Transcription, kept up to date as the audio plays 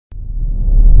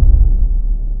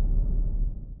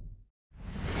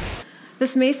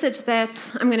This message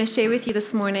that I'm going to share with you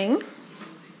this morning,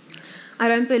 I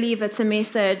don't believe it's a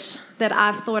message that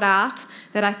I've thought out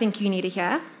that I think you need to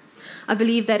hear. I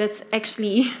believe that it's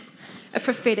actually a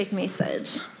prophetic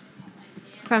message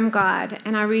from God,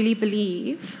 and I really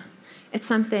believe it's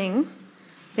something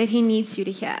that He needs you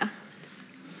to hear.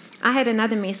 I had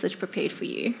another message prepared for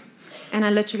you, and I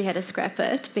literally had to scrap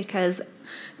it because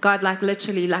God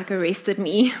literally arrested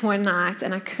me one night,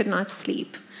 and I could not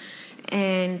sleep,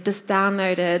 and just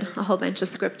downloaded a whole bunch of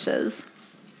scriptures.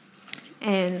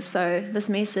 And so this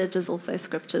message is also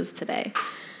scriptures today.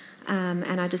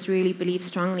 And I just really believe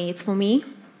strongly it's for me.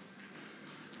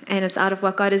 And it's out of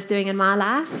what God is doing in my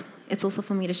life. It's also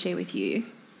for me to share with you,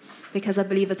 because I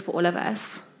believe it's for all of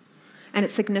us. And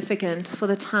it's significant for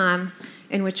the time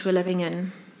in which we're living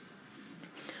in.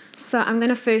 So I'm going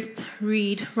to first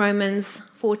read Romans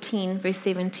 14, verse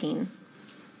 17.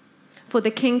 For the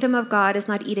kingdom of God is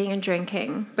not eating and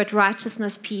drinking, but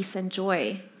righteousness, peace, and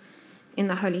joy in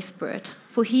the Holy Spirit.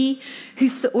 For he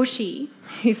or she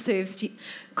who serves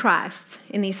Christ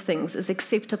in these things is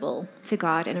acceptable to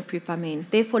God and approved by men.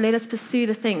 Therefore, let us pursue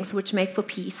the things which make for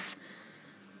peace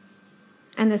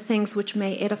and the things which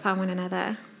may edify one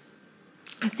another.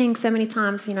 I think so many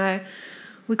times,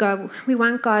 we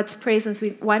want God's presence,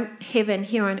 we want heaven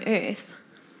here on earth.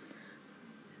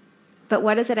 But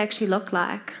what does it actually look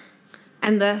like?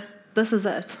 And this is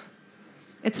it.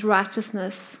 It's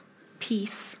righteousness,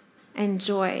 peace, and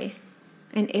joy,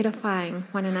 and edifying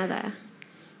one another.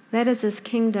 That is His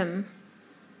kingdom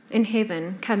in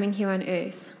heaven coming here on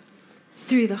earth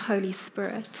through the Holy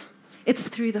Spirit. It's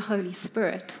through the Holy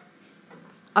Spirit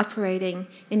operating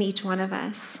in each one of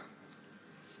us.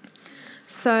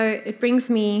 So it brings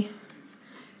me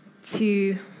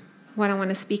to what I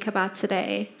want to speak about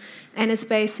today, and it's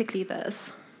basically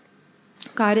this.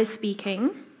 God is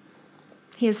speaking.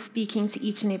 He is speaking to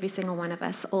each and every single one of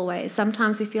us, always.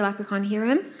 Sometimes we feel like we can't hear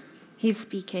Him. He's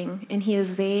speaking, and He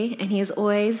is there, and He is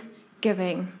always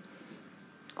giving.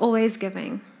 Always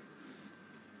giving.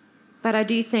 But I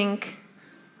do think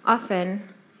often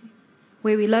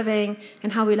where we're living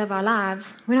and how we live our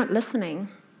lives, we're not listening.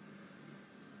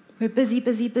 We're busy,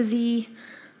 busy, busy.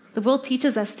 The world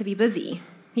teaches us to be busy.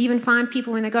 You even find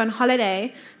people when they go on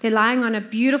holiday, they're lying on a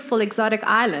beautiful exotic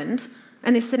island,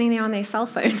 and they're sitting there on their cell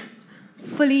phone,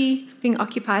 fully being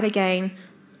occupied again,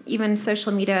 even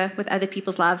social media with other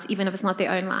people's lives, even if it's not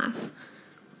their own life.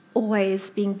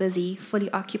 Always being busy, fully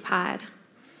occupied.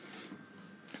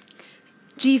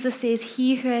 Jesus says,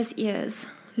 he who has ears,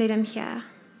 let him hear.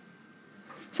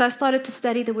 So I started to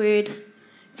study the word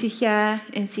to hear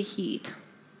and to heed.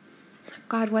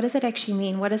 God, what does it actually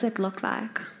mean? What does it look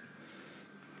like?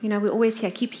 We always hear,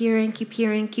 keep hearing, keep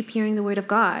hearing, keep hearing the word of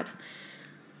God.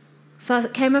 So I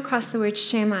came across the word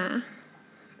Shema,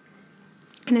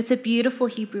 and it's a beautiful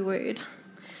Hebrew word.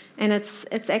 And it's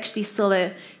actually still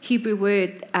a Hebrew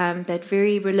word that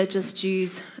very religious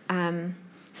Jews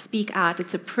speak out.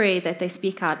 It's a prayer that they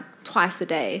speak out twice a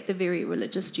day, the very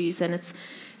religious Jews. And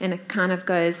it kind of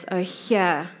goes, oh,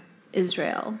 hear,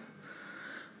 Israel.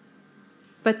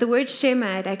 But the word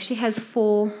Shema, it actually has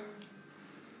 4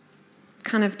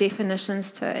 kind of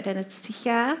definitions to it. And it's to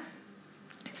hear,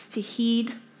 it's to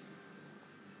heed,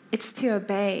 it's to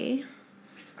obey,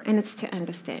 and it's to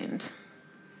understand.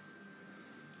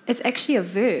 It's actually a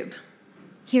verb.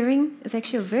 Hearing is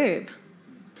actually a verb.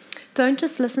 Don't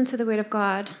just listen to the word of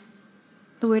God,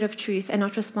 the word of truth, and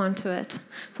not respond to it.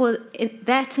 For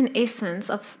that, in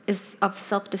essence, is of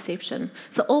self-deception.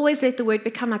 So always let the word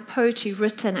become like poetry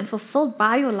written and fulfilled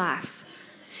by your life.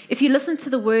 If you listen to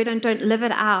the word and don't live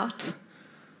it out,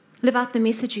 live out the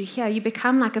message you hear, you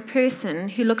become like a person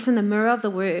who looks in the mirror of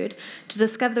the word to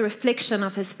discover the reflection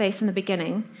of His face in the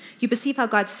beginning. You perceive how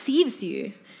God sees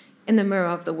you in the mirror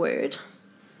of the word,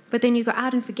 but then you go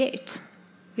out and forget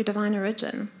your divine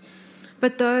origin.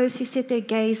 But those who set their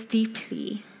gaze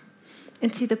deeply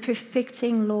into the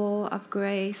perfecting law of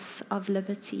grace, of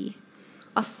liberty,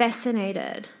 are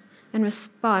fascinated and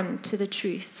respond to the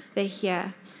truth they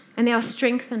hear, and they are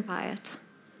strengthened by it.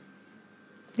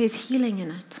 There's healing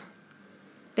in it.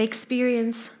 They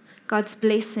experience God's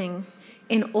blessing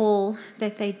in all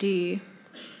that they do.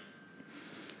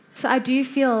 So I do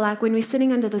feel like when we're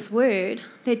sitting under this word,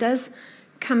 there does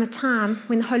come a time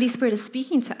when the Holy Spirit is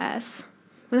speaking to us.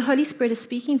 When the Holy Spirit is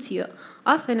speaking to you,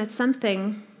 often it's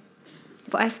something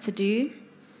for us to do.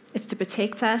 It's to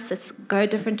protect us. It's go a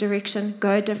different direction,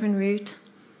 go a different route,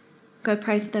 go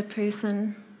pray for that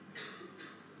person.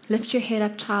 Lift your head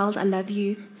up, child, I love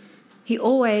you. He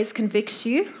always convicts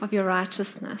you of your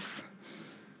righteousness.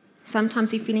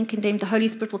 Sometimes you're feeling condemned. The Holy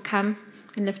Spirit will come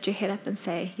and lift your head up and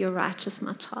say, you're righteous,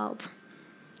 my child.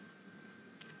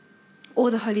 Or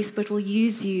the Holy Spirit will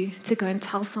use you to go and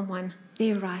tell someone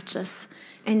they're righteous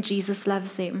and Jesus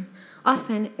loves them.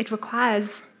 Often it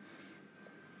requires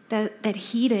that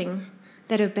heeding,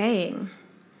 that obeying.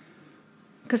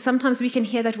 Because sometimes we can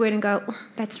hear that word and go, oh,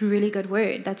 that's a really good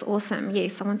word. That's awesome.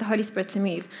 Yes, I want the Holy Spirit to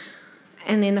move.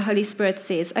 And then the Holy Spirit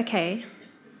says, okay,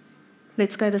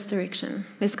 let's go this direction.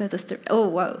 Let's go this direction. Oh,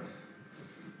 whoa.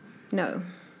 No,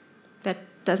 that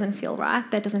doesn't feel right.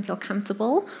 That doesn't feel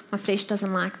comfortable. My flesh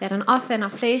doesn't like that. And often our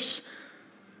flesh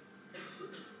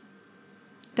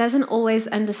doesn't always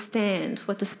understand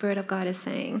what the Spirit of God is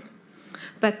saying.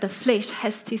 But the flesh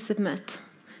has to submit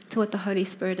to what the Holy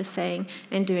Spirit is saying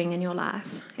and doing in your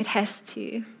life. It has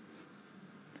to.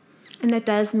 And that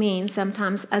does mean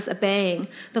sometimes us obeying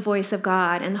the voice of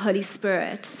God and the Holy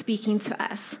Spirit speaking to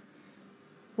us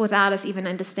without us even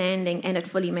understanding and it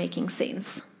fully making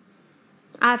sense.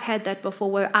 I've had that before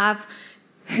where I've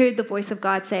heard the voice of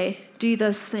God say, do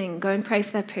this thing, go and pray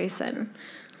for that person.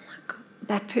 Like,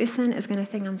 that person is going to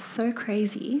think I'm so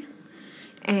crazy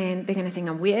and they're going to think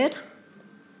I'm weird.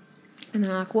 And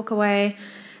then I walk away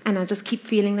and I just keep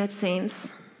feeling that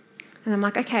sense. And I'm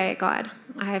like, okay, God,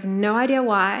 I have no idea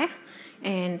why.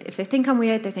 And if they think I'm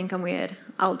weird, they think I'm weird.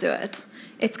 I'll do it.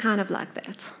 It's kind of like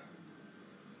that.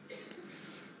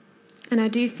 And I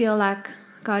do feel like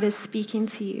God is speaking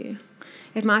to you.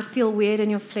 It might feel weird in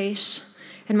your flesh.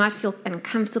 It might feel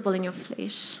uncomfortable in your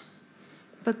flesh.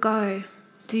 But go,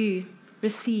 do,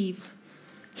 receive,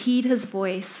 heed his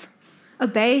voice,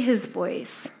 obey his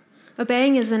voice.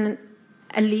 Obeying isn't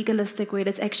a legalistic word.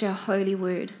 It's actually a holy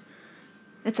word.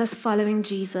 It's us following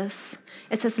Jesus.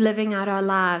 It's us living out our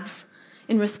lives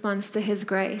in response to his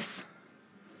grace.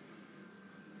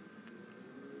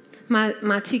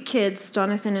 My two kids,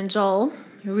 Jonathan and Joel,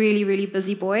 really, really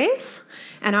busy boys,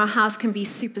 and our house can be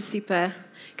super, super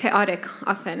chaotic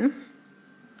often.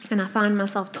 And I find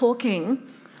myself talking,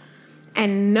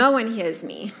 and no one hears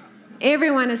me.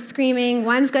 Everyone is screaming.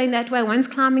 One's going that way. One's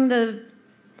climbing the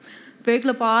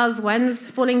burglar bars.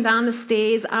 One's falling down the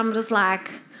stairs. I'm just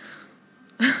like,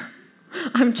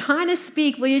 I'm trying to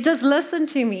speak. Will you just listen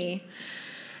to me?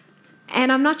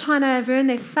 And I'm not trying to ruin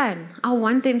their fun. I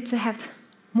want them to have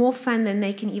more fun than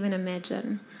they can even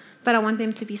imagine. But I want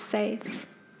them to be safe.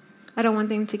 I don't want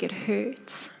them to get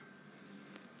hurt.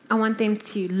 I want them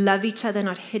to love each other,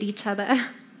 not hit each other.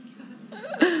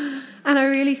 And I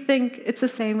really think it's the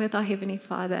same with our Heavenly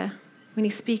Father. When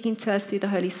he's speaking to us through the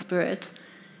Holy Spirit,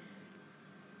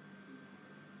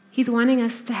 he's wanting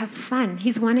us to have fun.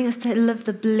 He's wanting us to live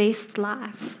the blessed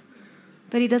life.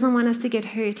 But he doesn't want us to get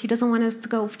hurt. He doesn't want us to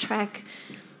go off track.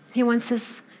 He wants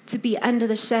us to be under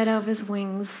the shadow of his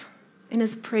wings, in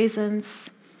his presence,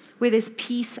 where there's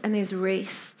peace and there's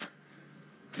rest.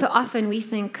 So often we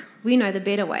think we know the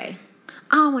better way.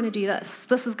 I want to do this.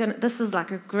 This is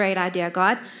like a great idea,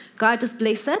 God. God, just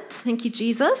bless it. Thank you,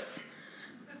 Jesus.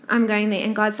 I'm going there.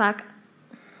 And God's like,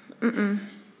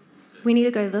 we need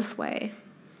to go this way.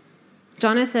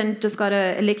 Jonathan just got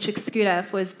an electric scooter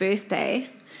for his birthday.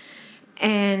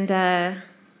 And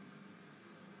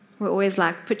we're always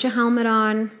like, put your helmet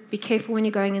on. Be careful when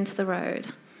you're going into the road.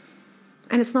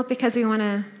 And it's not because we want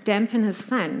to dampen his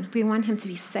fun. We want him to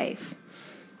be safe.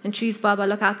 And Trees Baba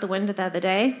looked out the window the other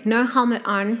day, no helmet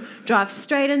on, drives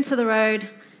straight into the road,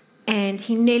 and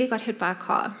he nearly got hit by a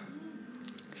car.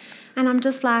 And I'm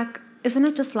just like, isn't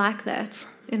it just like that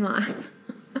in life?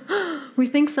 We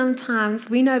think sometimes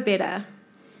we know better.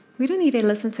 We don't need to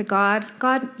listen to God.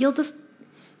 God, you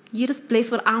just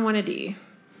bless what I want to do,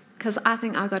 because I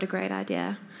think I got a great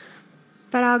idea.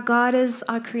 But our God is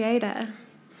our creator.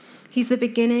 He's the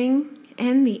beginning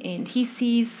and the end. He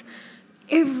sees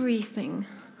everything.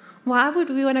 Why would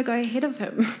we want to go ahead of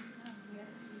him?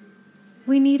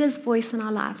 We need his voice in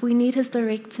our life. We need his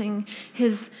directing,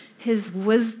 his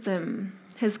wisdom,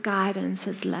 his guidance,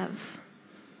 his love.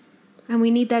 And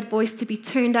we need that voice to be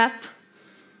turned up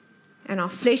and our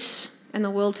flesh and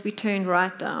the world to be turned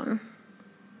right down.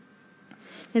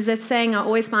 There's that saying I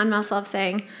always find myself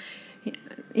saying,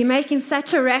 you're making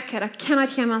such a racket, I cannot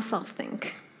hear myself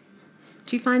think.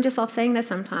 Do you find yourself saying that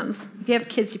sometimes? If you have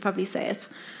kids, you probably say it.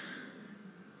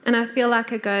 And I feel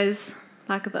like it goes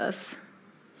like this.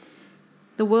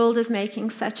 The world is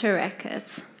making such a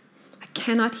racket. I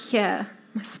cannot hear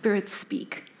my spirit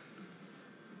speak.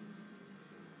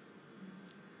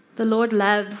 The Lord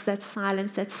loves that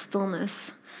silence, that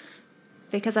stillness,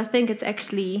 because I think it's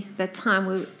actually that time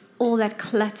where all that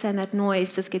clutter and that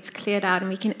noise just gets cleared out and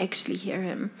we can actually hear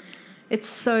him. It's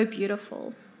so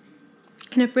beautiful.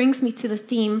 And it brings me to the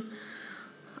theme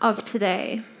of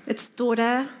today. It's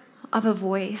daughter of a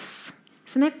voice.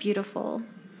 Isn't that beautiful?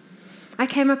 I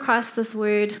came across this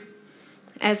word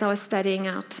as I was studying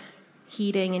out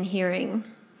heeding and hearing.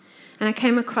 And I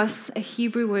came across a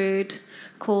Hebrew word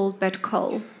called bet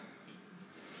kol.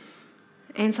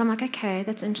 And so I'm like, okay,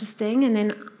 that's interesting. And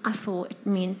then I saw it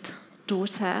meant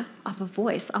daughter of a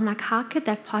voice. I'm like, how could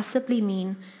that possibly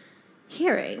mean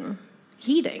hearing,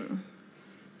 heeding?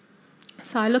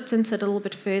 So I looked into it a little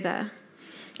bit further.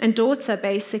 And daughter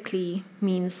basically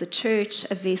means the church,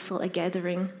 a vessel, a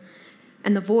gathering.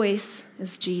 And the voice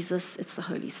is Jesus, it's the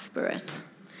Holy Spirit.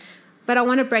 But I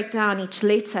want to break down each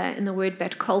letter in the word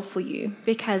bet kol for you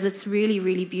because it's really,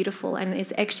 really beautiful and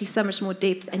there's actually so much more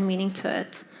depth and meaning to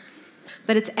it.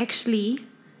 But it's actually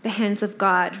the hands of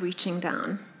God reaching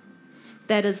down.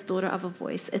 That is daughter of a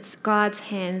voice. It's God's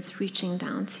hands reaching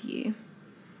down to you.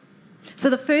 So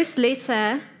the first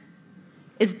letter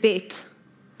is bet.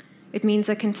 It means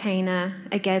a container,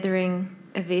 a gathering,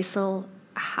 a vessel,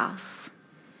 a house.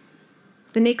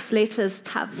 The next letter is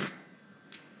tav.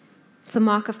 It's the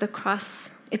mark of the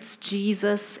cross. It's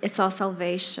Jesus. It's our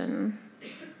salvation.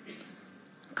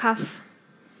 Kaf.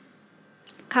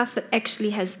 Kaf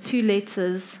actually has two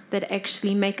letters that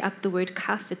actually make up the word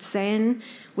kaf. It's zayin,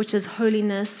 which is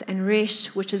holiness, and resh,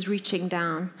 which is reaching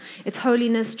down. It's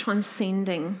holiness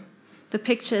transcending. The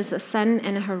picture is a sun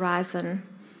and a horizon.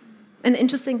 And the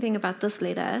interesting thing about this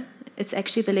letter, it's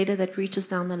actually the letter that reaches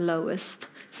down the lowest.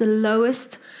 It's the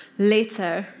lowest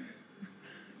letter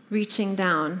reaching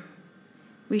down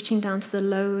to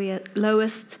the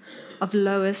lowest of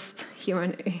lowest here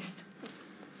on earth.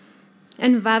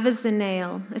 And vav is the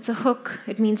nail. It's a hook.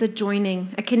 It means a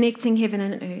joining, a connecting heaven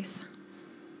and earth.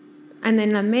 And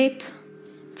then lamet,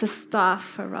 it's a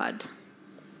staff, a rod,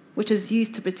 which is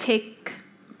used to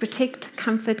protect,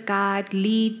 comfort, guide,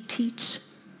 lead, teach.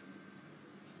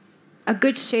 A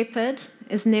good shepherd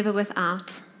is never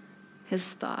without his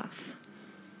staff.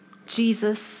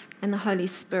 Jesus and the Holy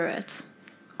Spirit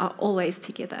are always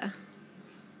together,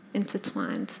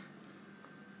 intertwined.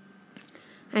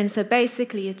 And so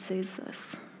basically it says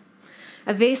this: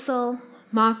 a vessel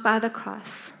marked by the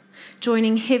cross,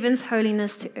 joining heaven's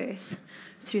holiness to earth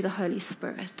through the Holy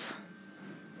Spirit.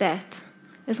 That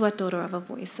is what daughter of a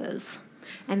voice is.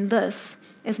 And this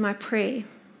is my prayer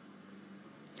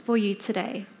for you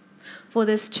today, for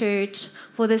this church,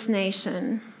 for this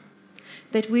nation,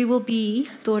 that we will be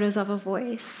daughters of a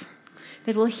voice,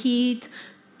 that will heed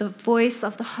the voice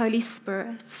of the Holy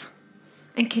Spirit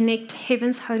and connect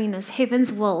heaven's holiness,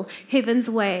 heaven's will, heaven's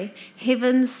way,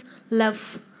 heaven's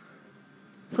love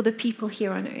for the people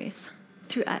here on earth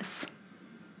through us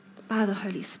by the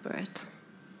Holy Spirit.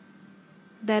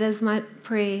 That is my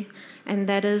prayer, and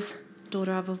that is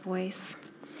daughter of a voice.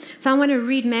 So I want to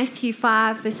read Matthew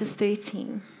 5, verses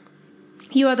 13.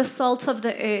 You are the salt of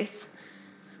the earth,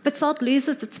 but salt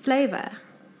loses its flavor.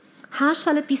 How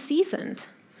shall it be seasoned?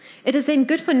 It is then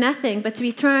good for nothing but to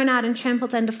be thrown out and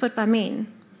trampled underfoot by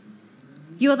men.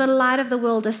 You are the light of the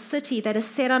world. A city that is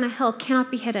set on a hill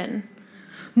cannot be hidden.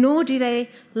 Nor do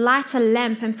they light a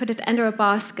lamp and put it under a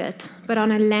basket, but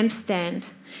on a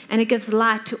lampstand, and it gives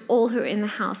light to all who are in the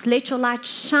house. Let your light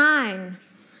shine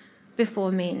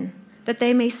before men, that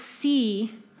they may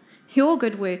see your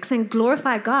good works and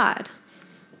glorify God,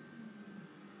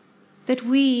 that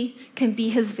we can be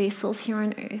his vessels here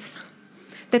on earth.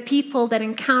 The people that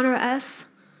encounter us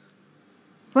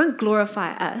won't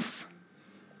glorify us.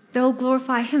 They'll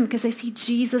glorify him because they see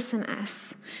Jesus in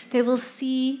us. They will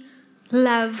see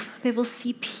love. They will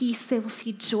see peace. They will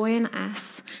see joy in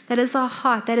us. That is our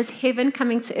heart. That is heaven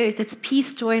coming to earth. It's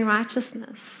peace, joy, and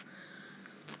righteousness.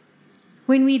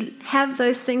 When we have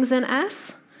those things in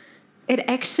us, it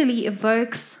actually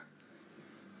evokes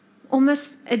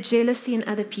almost a jealousy in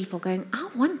other people going, I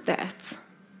want that.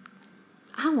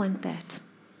 I want that.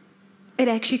 It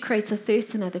actually creates a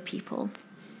thirst in other people.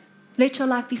 Let your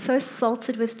life be so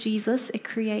salted with Jesus, it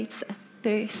creates a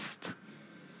thirst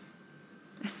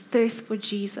for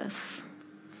Jesus.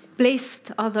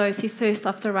 Blessed are those who thirst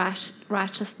after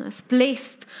righteousness.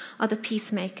 Blessed are the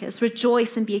peacemakers.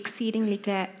 Rejoice and be exceedingly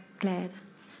glad.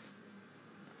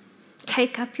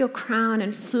 Take up your crown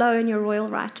and flow in your royal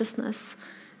righteousness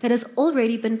that has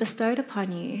already been bestowed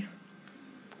upon you.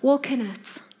 Walk in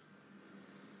it.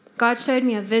 God showed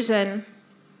me a vision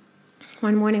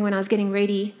one morning when I was getting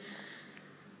ready,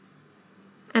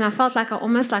 and I felt like I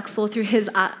almost saw through his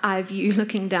eye view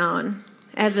looking down,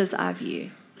 Eva's eye view.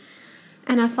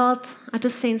 And I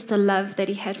just sensed the love that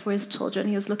he had for his children.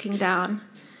 He was looking down.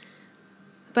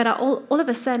 But I all of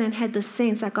a sudden had this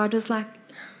sense that God was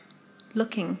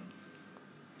looking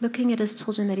at his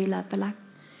children that he loved, but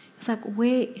it's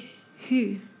where,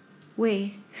 whom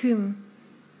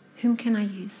can I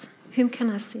use? Whom can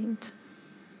I send?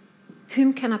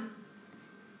 Whom can I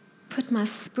put my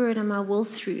spirit and my will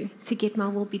through to get my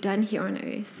will be done here on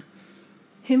earth?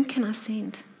 Whom can I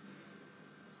send?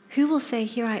 Who will say,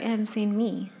 here I am, send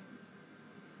me?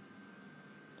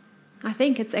 I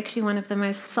think it's actually one of the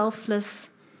most selfless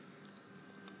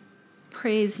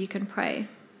prayers you can pray,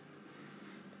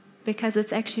 because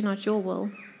it's actually not your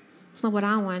will. It's not what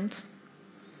I want.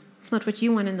 It's not what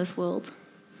you want in this world.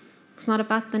 It's not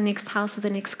about the next house or the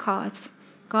next car. It's,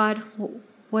 God,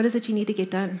 what is it you need to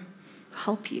get done? I'll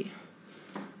help you.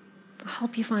 I'll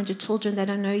help you find your children that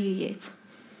don't know you yet.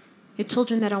 Your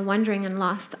children that are wandering and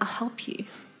lost, I'll help you.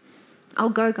 I'll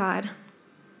go, God.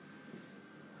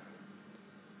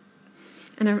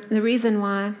 And the reason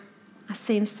why I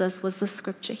sensed this was the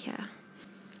scripture here.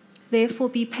 Therefore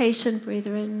be patient,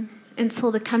 brethren,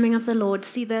 until the coming of the Lord.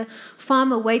 See, the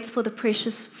farmer waits for the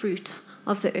precious fruit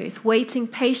of the earth, waiting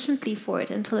patiently for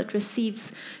it until it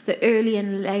receives the early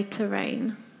and later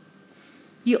rain.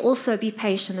 You also be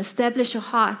patient. Establish your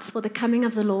hearts, for the coming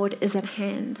of the Lord is at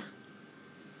hand.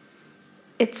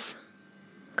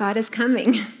 God is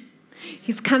coming.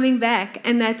 He's coming back,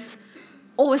 and that's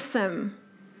awesome.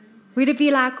 We're to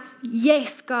be like,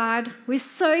 yes, God, we're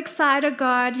so excited,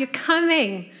 God, you're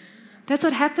coming. That's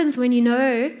what happens when you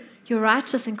know you're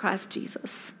righteous in Christ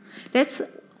Jesus. That's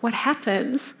what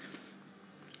happens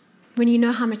when you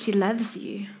know how much He loves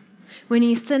you. When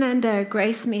you sit under a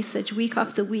grace message week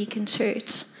after week in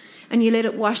church and you let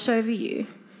it wash over you,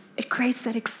 it creates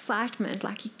that excitement,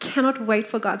 like you cannot wait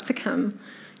for God to come.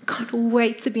 You can't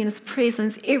wait to be in His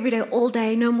presence every day, all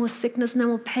day. No more sickness, no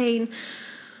more pain,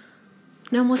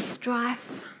 no more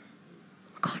strife.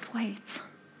 I can't wait.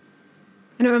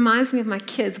 And it reminds me of my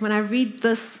kids. When I read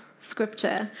this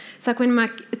scripture, it's like when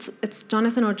it's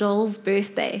Jonathan or Joel's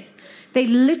birthday. They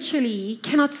literally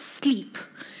cannot sleep.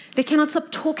 They cannot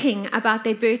stop talking about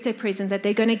their birthday present that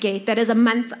they're going to get that is a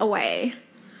month away.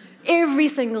 Every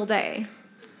single day.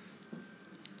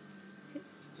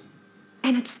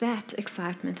 And it's that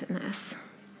excitement in us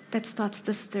that starts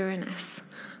to stir in us.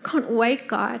 Can't wait,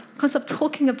 God. Can't stop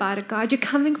talking about it, God. You're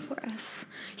coming for us.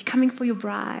 You're coming for your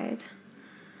bride.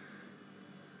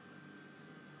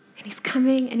 And He's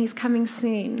coming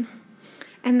soon.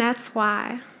 And that's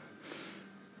why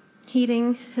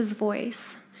heeding His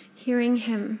voice, hearing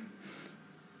Him,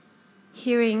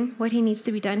 hearing what He needs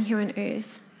to be done here on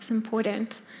earth is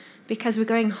important, because we're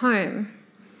going home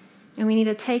and we need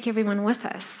to take everyone with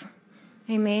us.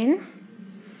 Amen?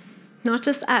 Not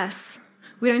just us.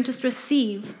 We don't just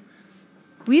receive.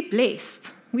 We're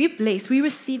blessed. We're blessed. We're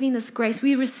receiving this grace.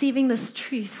 We're receiving this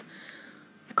truth.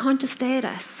 It can't just stay at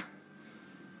us.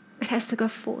 It has to go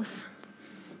forth.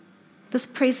 This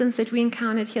presence that we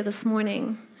encountered here this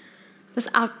morning, this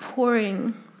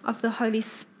outpouring of the Holy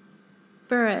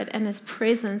Spirit and His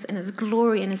presence and His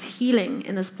glory and His healing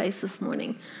in this place this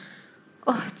morning.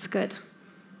 Oh, it's good.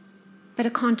 But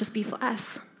it can't just be for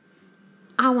us.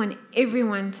 I want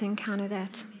everyone to encounter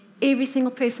that. Every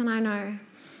single person I know,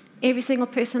 every single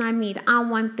person I meet, I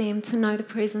want them to know the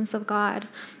presence of God.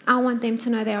 I want them to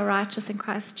know they are righteous in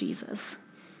Christ Jesus.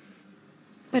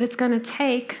 But it's going to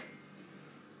take,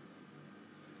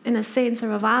 in a sense, a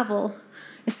revival,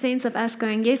 a sense of us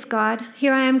going, yes, God,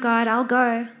 here I am, God, I'll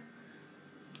go.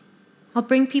 I'll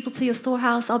bring people to your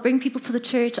storehouse. I'll bring people to the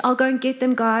church. I'll go and get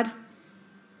them, God.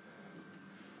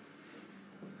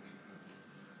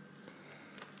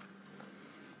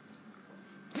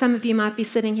 Some of you might be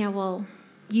sitting here, well,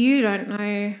 you don't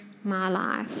know my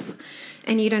life,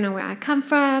 and you don't know where I come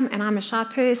from, and I'm a shy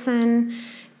person,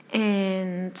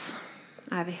 and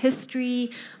I have a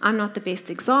history. I'm not the best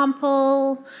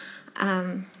example.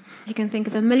 You can think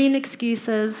of a million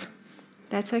excuses.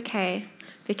 That's okay,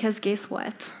 because guess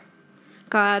what?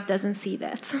 God doesn't see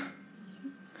that.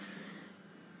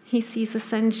 He sees His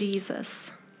Son,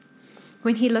 Jesus.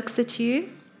 When He looks at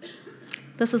you,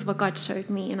 this is what God showed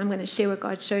me, and I'm going to share what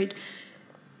God showed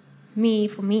me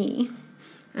for me,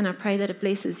 and I pray that it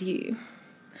blesses you.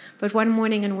 But one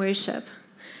morning in worship,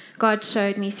 God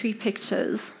showed me 3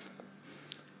 pictures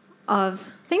of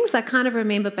things I kind of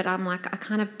remember, but I'm like, I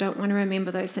kind of don't want to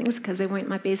remember those things because they weren't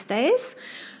my best days.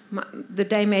 The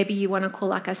day maybe you want to call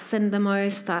like I sinned the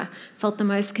most, I felt the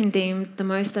most condemned, the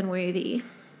most unworthy.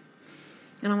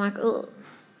 And I'm like, oh.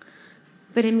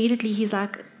 But immediately He's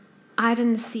like, I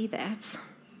didn't see that.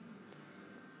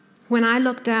 When I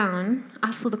looked down,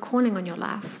 I saw the calling on your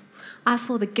life. I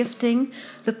saw the gifting,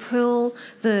 the pearl,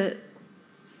 the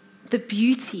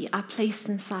beauty I placed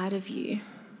inside of you.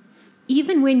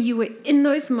 Even when you were in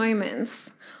those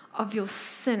moments of your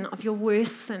sin, of your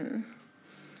worst sin,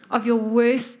 of your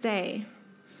worst day,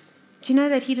 do you know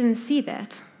that He didn't see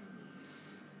that?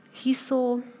 He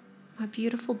saw my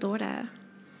beautiful daughter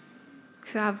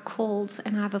who I've called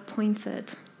and I've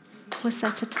appointed for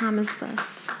such a time as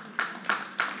this.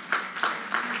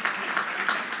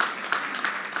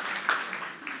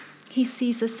 He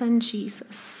sees the Son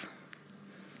Jesus.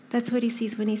 That's what he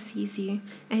sees when he sees you.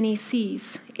 And he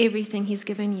sees everything he's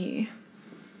given you.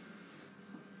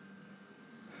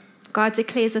 God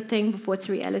declares a thing before it's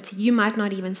a reality. You might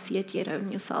not even see it yet in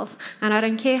yourself. And I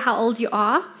don't care how old you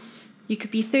are. You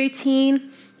could be 13.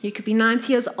 You could be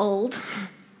 90 years old.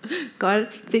 God,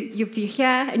 if you're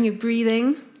here and you're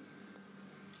breathing,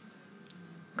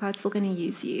 God's still going to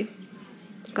use you.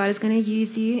 God is going to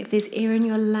use you if there's air in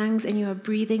your lungs and you are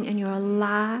breathing and you're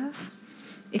alive,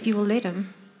 if you will let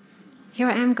him. Here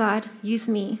I am, God. Use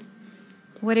me.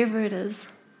 Whatever it is.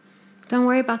 Don't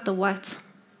worry about the what.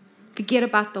 Forget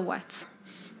about the what.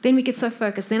 Then we get so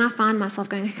focused. Then I find myself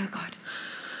going, okay, God,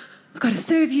 I've got to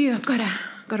serve you. I've got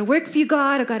to work for you,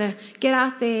 God. I've got to get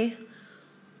out there.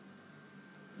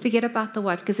 Forget about the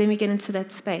what, because then we get into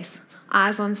that space.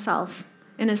 Eyes on self,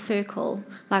 in a circle,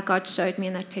 like God showed me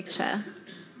in that picture,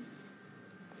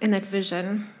 in that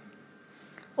vision.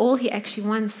 All he actually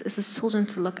wants is his children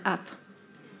to look up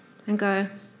and go,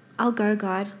 I'll go,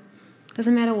 God.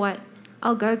 Doesn't matter what.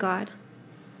 I'll go, God.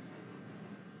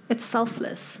 It's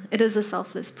selfless. It is a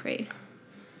selfless prayer.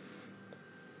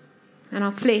 And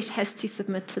our flesh has to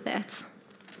submit to that.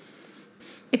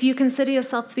 If you consider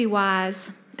yourself to be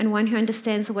wise and one who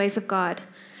understands the ways of God,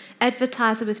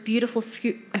 advertise it with beautiful,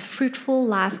 a fruitful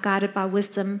life guided by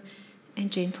wisdom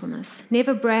and gentleness.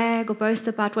 Never brag or boast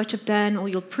about what you've done, or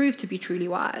you'll prove to be truly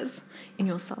wise in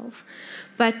yourself.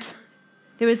 But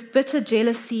there is bitter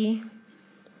jealousy.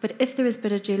 But if there is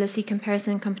bitter jealousy,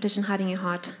 comparison, and competition hiding in your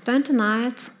heart, don't deny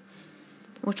it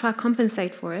or try to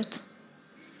compensate for it.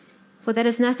 For that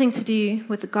has nothing to do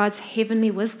with God's heavenly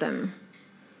wisdom,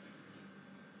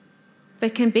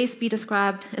 but can best be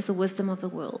described as the wisdom of the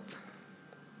world.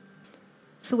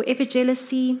 So wherever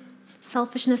jealousy,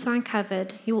 selfishness are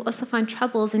uncovered, you will also find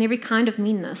troubles and every kind of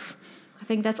meanness. I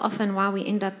think that's often why we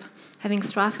end up having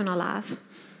strife in our life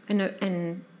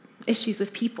and issues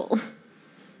with people.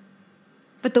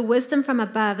 But the wisdom from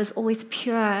above is always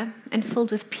pure and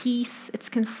filled with peace. It's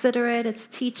considerate, it's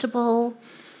teachable,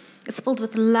 it's filled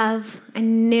with love,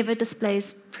 and never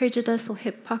displays prejudice or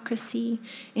hypocrisy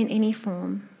in any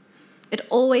form. It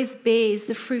always bears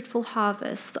the fruitful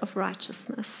harvest of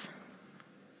righteousness.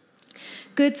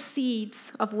 Good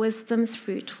seeds of wisdom's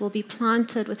fruit will be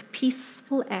planted with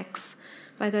peaceful acts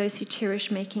by those who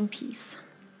cherish making peace.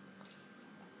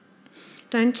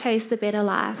 Don't chase the better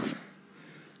life.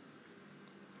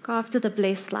 Go after the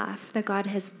blessed life that God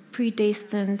has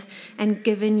predestined and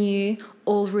given you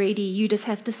already. You just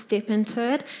have to step into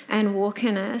it and walk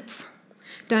in it.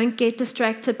 Don't get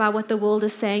distracted by what the world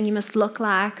is saying you must look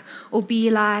like or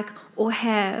be like or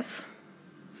have.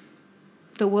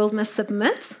 The world must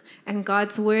submit and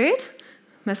God's word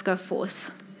must go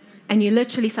forth. And you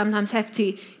literally sometimes have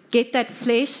to get that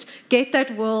flesh, get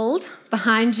that world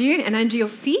behind you and under your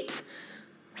feet,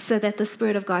 so that the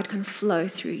Spirit of God can flow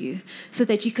through you, so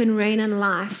that you can reign in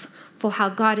life for how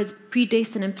God has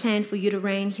predestined and planned for you to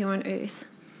reign here on earth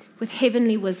with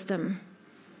heavenly wisdom.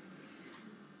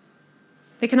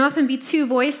 There can often be two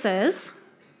voices.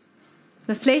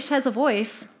 The flesh has a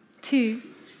voice, too,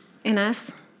 in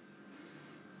us.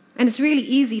 And it's really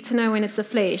easy to know when it's the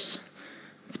flesh.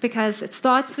 It's because it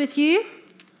starts with you.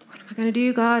 What am I going to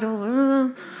do,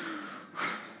 God?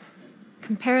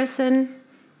 Comparison.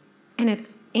 And it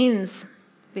ends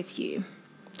with you.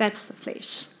 That's the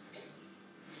flesh.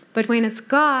 But when it's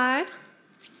God,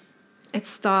 it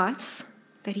starts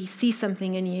that he sees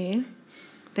something in you,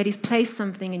 that he's placed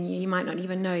something in you. You might not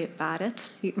even know about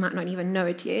it. You might not even know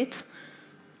it yet.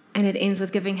 And it ends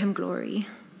with giving him glory.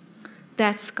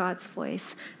 That's God's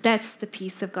voice. That's the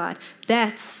peace of God.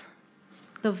 That's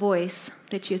the voice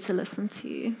that you're to listen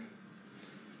to.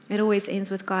 It always ends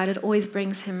with God. It always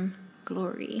brings him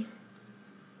glory.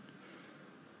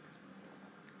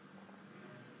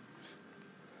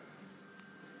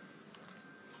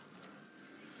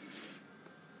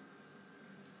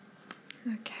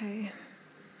 Okay.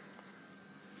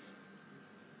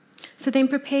 So then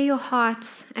prepare your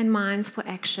hearts and minds for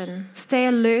action. Stay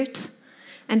alert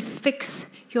and fix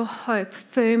your hope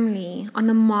firmly on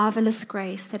the marvelous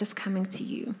grace that is coming to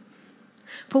you.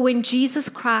 For when Jesus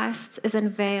Christ is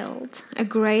unveiled, a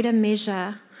greater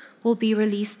measure will be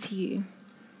released to you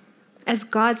as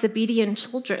God's obedient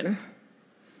children.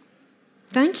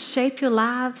 Don't shape your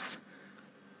lives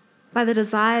by the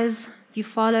desires you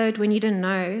followed when you didn't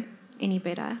know any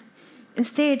better.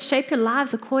 Instead, shape your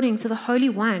lives according to the Holy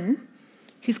One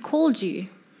who's called you.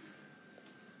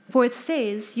 For it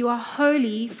says, you are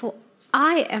holy, for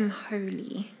I am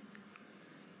holy.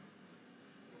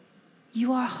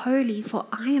 You are holy, for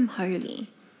I am holy.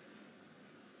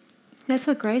 That's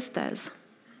what grace does.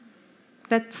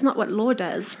 That's not what law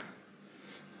does.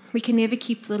 We can never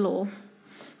keep the law.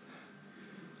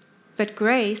 But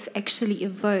grace actually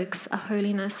evokes a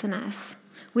holiness in us.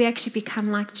 We actually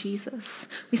become like Jesus.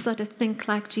 We start to think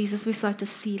like Jesus. We start to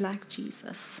see like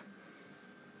Jesus.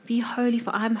 Be holy,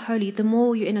 for I'm holy. The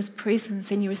more you're in his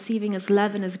presence and you're receiving his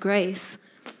love and his grace,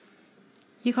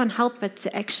 you can't help but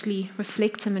to actually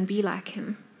reflect him and be like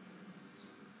him.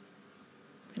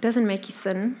 It doesn't make you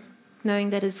sin, knowing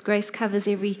that his grace covers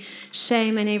every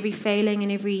shame and every failing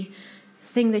and every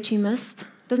thing that you missed.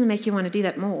 It doesn't make you want to do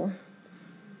that more.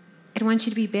 It wants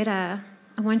you to be better.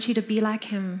 I want you to be like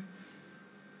him.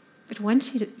 It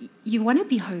wants you want to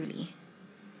be holy.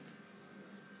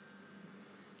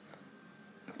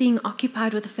 Being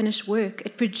occupied with the finished work,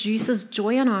 it produces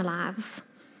joy in our lives.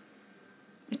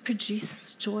 It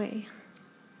produces joy.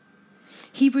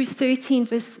 Hebrews 13,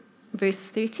 verse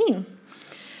 13.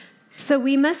 So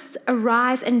we must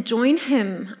arise and join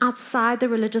him outside the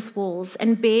religious walls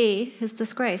and bear his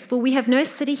disgrace. For we have no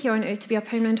city here on earth to be our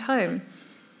permanent home,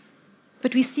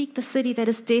 but we seek the city that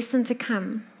is destined to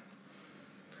come.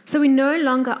 So we no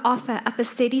longer offer up a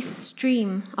steady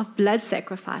stream of blood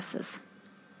sacrifices,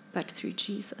 but through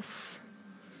Jesus.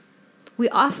 We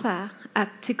offer up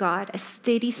to God a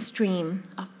steady stream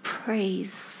of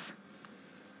praise.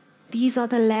 These are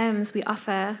the lambs we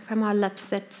offer from our lips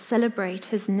that celebrate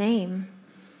his name.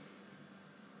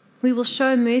 We will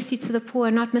show mercy to the poor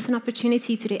and not miss an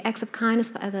opportunity to do acts of kindness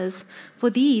for others, for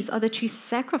these are the true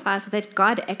sacrifices that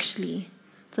God actually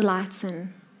delights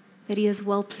in, that he is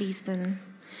well pleased in.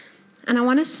 And I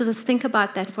want us to just think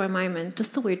about that for a moment,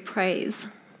 just the word praise.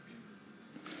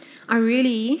 I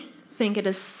really think it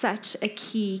is such a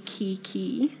key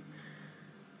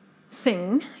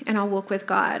thing in our walk with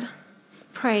God.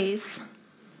 Praise.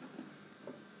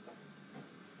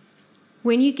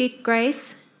 When you get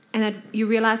grace and that you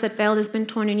realize that veil has been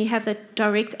torn and you have that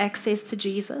direct access to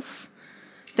Jesus,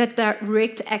 that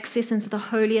direct access into the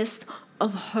holiest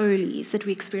of holies that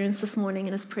we experienced this morning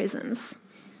in his presence.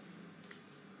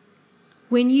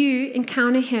 When you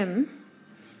encounter him,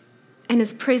 and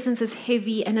his presence is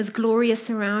heavy and his glory is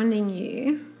surrounding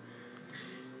you,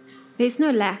 there's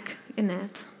no lack in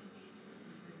that.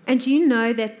 And you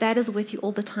know that that is with you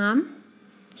all the time.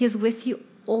 He is with you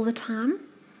all the time.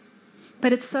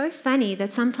 But it's so funny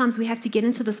that sometimes we have to get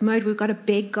into this mode where we've got to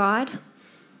beg God,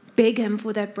 beg him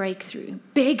for that breakthrough.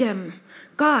 Beg him.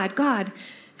 God,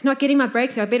 not getting my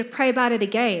breakthrough. I better pray about it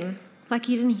again. Like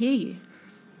he didn't hear you.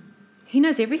 He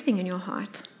knows everything in your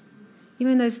heart.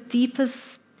 Even those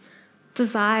deepest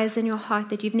desires in your heart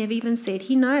that you've never even said.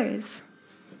 He knows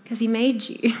because he made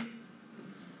you.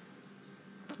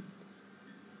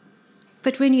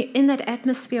 But when you're in that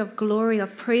atmosphere of glory,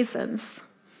 of presence,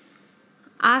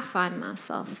 I find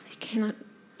myself, I cannot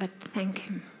but thank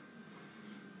him.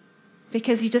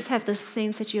 Because you just have this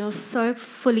sense that you're so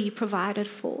fully provided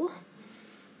for.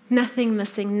 Nothing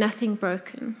missing, nothing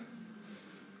broken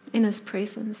in his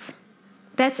presence.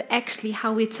 That's actually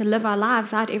how we're to live our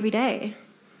lives out every day.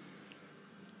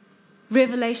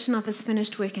 Revelation of his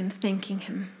finished work and thanking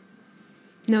him.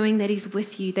 Knowing that he's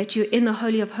with you, that you're in the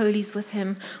Holy of Holies with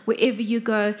him. Wherever you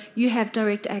go, you have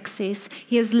direct access.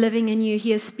 He is living in you.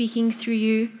 He is speaking through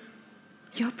you.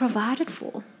 You're provided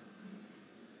for.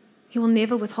 He will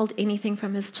never withhold anything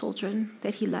from his children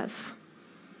that he loves.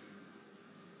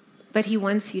 But he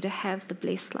wants you to have the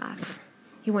blessed life.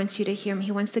 He wants you to hear him.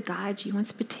 He wants to guide you. He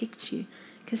wants to protect you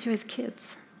because you're his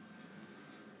kids.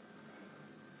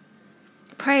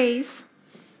 Praise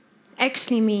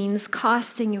actually means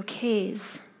casting your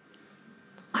cares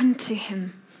onto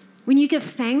him. When you give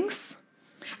thanks,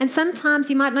 and sometimes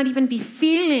you might not even be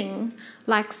feeling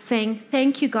like saying,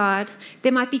 thank you, God.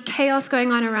 There might be chaos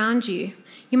going on around you.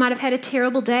 You might have had a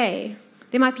terrible day.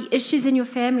 There might be issues in your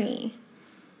family.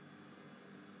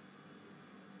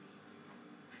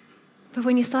 But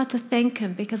when you start to thank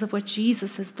him because of what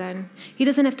Jesus has done, he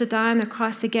doesn't have to die on the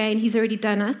cross again. He's already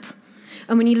done it.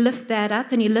 And when you lift that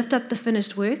up and you lift up the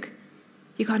finished work,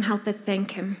 you can't help but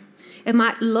thank him. It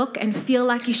might look and feel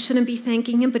like you shouldn't be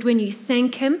thanking him, but when you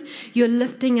thank him, you're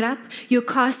lifting it up, you're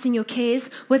casting your cares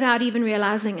without even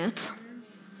realizing it.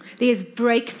 There's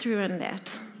breakthrough in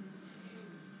that.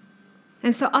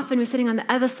 And so often we're sitting on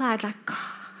the other side like,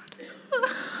 God,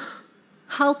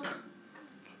 help.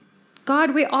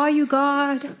 God, where are you,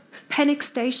 God? Panic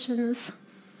stations.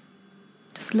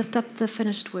 Just lift up the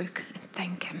finished work and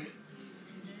thank him.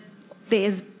 There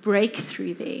is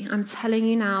breakthrough there. I'm telling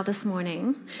you now this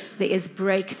morning, there is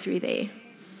breakthrough there.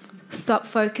 Stop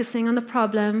focusing on the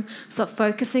problem. Stop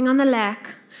focusing on the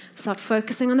lack. Start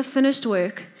focusing on the finished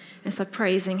work and start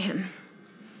praising Him.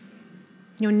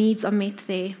 Your needs are met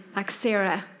there, like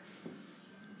Sarah.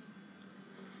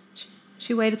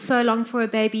 She waited so long for a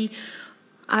baby.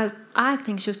 I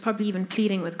think she was probably even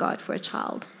pleading with God for a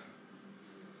child.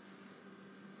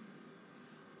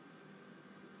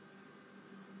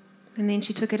 And then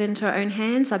she took it into her own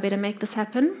hands. I better make this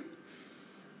happen.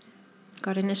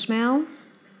 Got an Ishmael.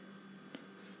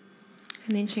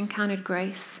 And then she encountered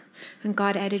grace. And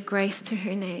God added grace to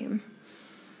her name.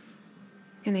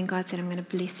 And then God said, I'm going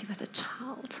to bless you with a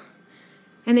child.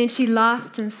 And then she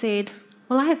laughed and said,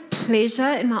 will I have pleasure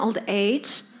in my old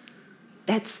age?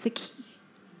 That's the key.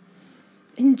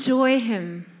 Enjoy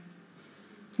Him.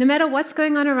 No matter what's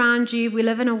going on around you, we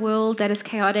live in a world that is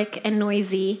chaotic and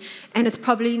noisy, and it's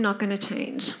probably not going to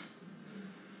change.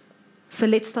 So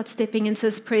let's start stepping into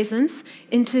His presence,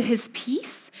 into His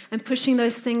peace, and pushing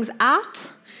those things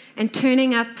out and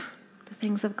turning up the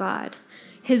things of God,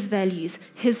 His values,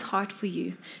 His heart for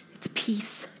you. It's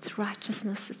peace, it's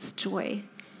righteousness, it's joy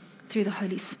through the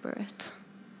Holy Spirit.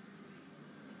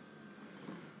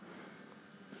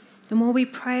 The more we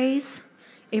praise,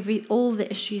 all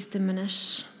the issues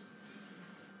diminish.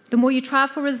 The more you try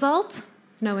for result,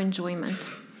 no enjoyment.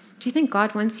 Do you think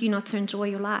God wants you not to enjoy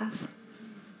your life?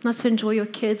 Not to enjoy your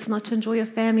kids, not to enjoy your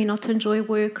family, not to enjoy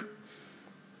work,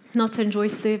 not to enjoy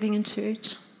serving in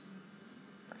church?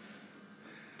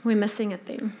 We're missing it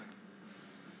then.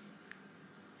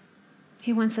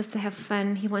 He wants us to have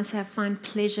fun. He wants to find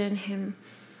pleasure in Him.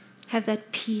 Have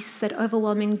that peace, that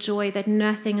overwhelming joy that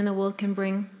nothing in the world can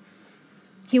bring.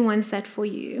 He wants that for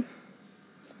you.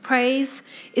 Praise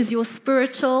is your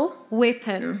spiritual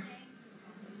weapon.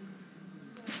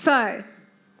 So,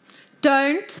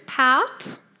 don't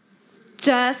pout,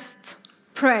 just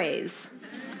praise.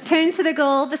 Turn to the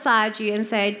girl beside you and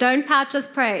say, don't pout,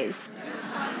 just praise.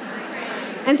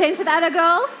 And turn to the other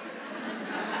girl.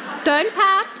 Don't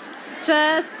pout,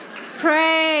 just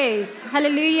praise.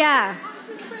 Hallelujah.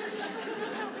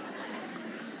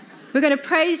 We're going to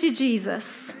praise you,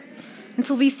 Jesus,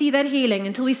 until we see that healing,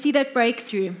 until we see that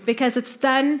breakthrough, because it's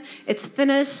done, it's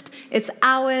finished, it's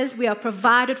ours. We are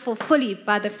provided for fully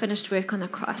by the finished work on the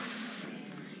cross.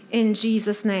 In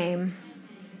Jesus' name.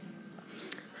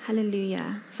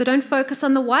 Hallelujah. So don't focus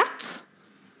on the what.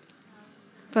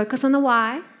 Focus on the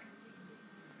why.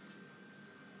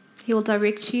 He will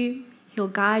direct you. He'll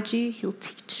guide you. He'll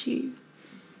teach you.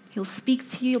 He'll speak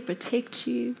to you. He'll protect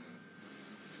you.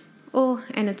 Oh,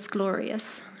 and it's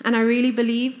glorious. And I really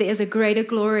believe there is a greater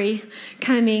glory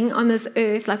coming on this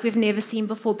earth like we've never seen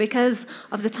before because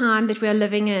of the time that we are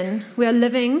living in. We are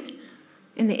living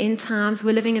in the end times.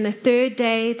 We're living in the third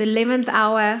day, the 11th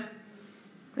hour.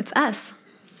 It's us.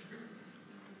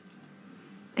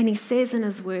 And He says in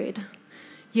His word,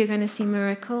 you're going to see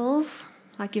miracles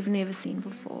like you've never seen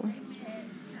before.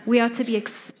 We are to be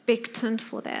expectant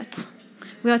for that.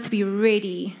 We are to be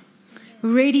ready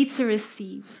to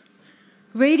receive,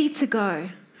 ready to go,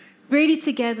 ready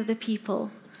to gather the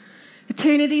people.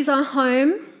 Eternity's our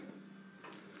home.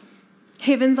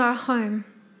 Heaven's our home.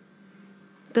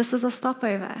 This is a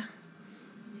stopover.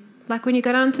 Like when you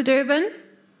go down to Durban,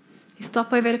 you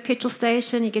stop over at a petrol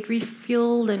station, you get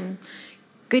refueled and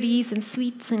goodies and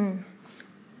sweets, and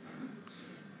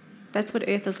that's what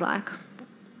earth is like.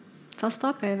 It's our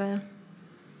stopover.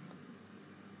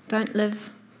 Don't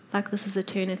live like this is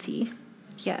eternity.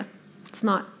 Yeah, it's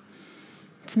not.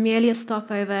 It's merely a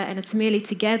stopover, and it's merely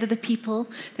to gather the people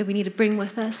that we need to bring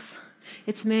with us.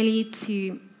 It's merely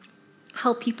to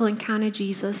help people encounter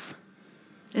Jesus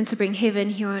and to bring heaven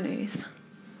here on earth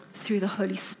through the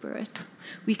Holy Spirit.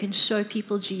 We can show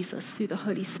people Jesus through the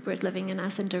Holy Spirit living in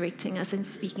us and directing us and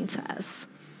speaking to us.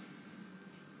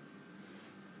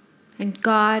 And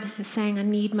God is saying, I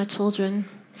need my children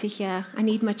to hear. I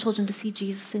need my children to see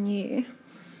Jesus in you.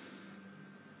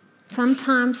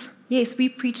 Sometimes, yes, we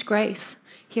preach grace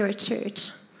here at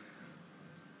church.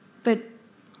 But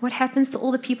what happens to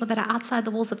all the people that are outside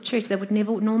the walls of church that would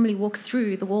never normally walk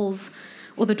through the walls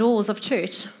or the doors of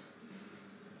church?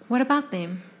 What about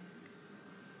them?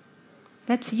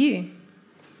 That's you.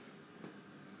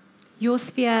 Your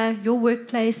sphere, your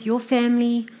workplace, your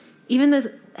family, even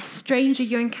a stranger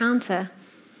you encounter,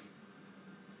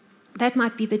 that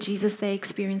might be the Jesus they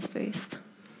experience first.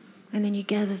 And then you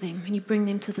gather them and you bring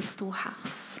them to the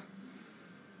storehouse.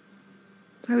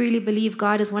 I really believe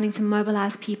God is wanting to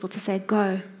mobilize people to say,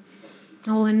 go.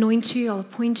 I will anoint you, I'll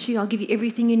appoint you, I'll give you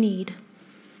everything you need.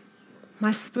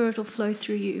 My Spirit will flow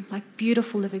through you like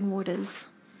beautiful living waters.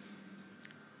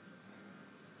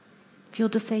 If you'll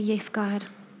just say, yes, God,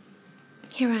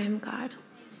 here I am, God.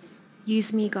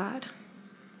 Use me, God.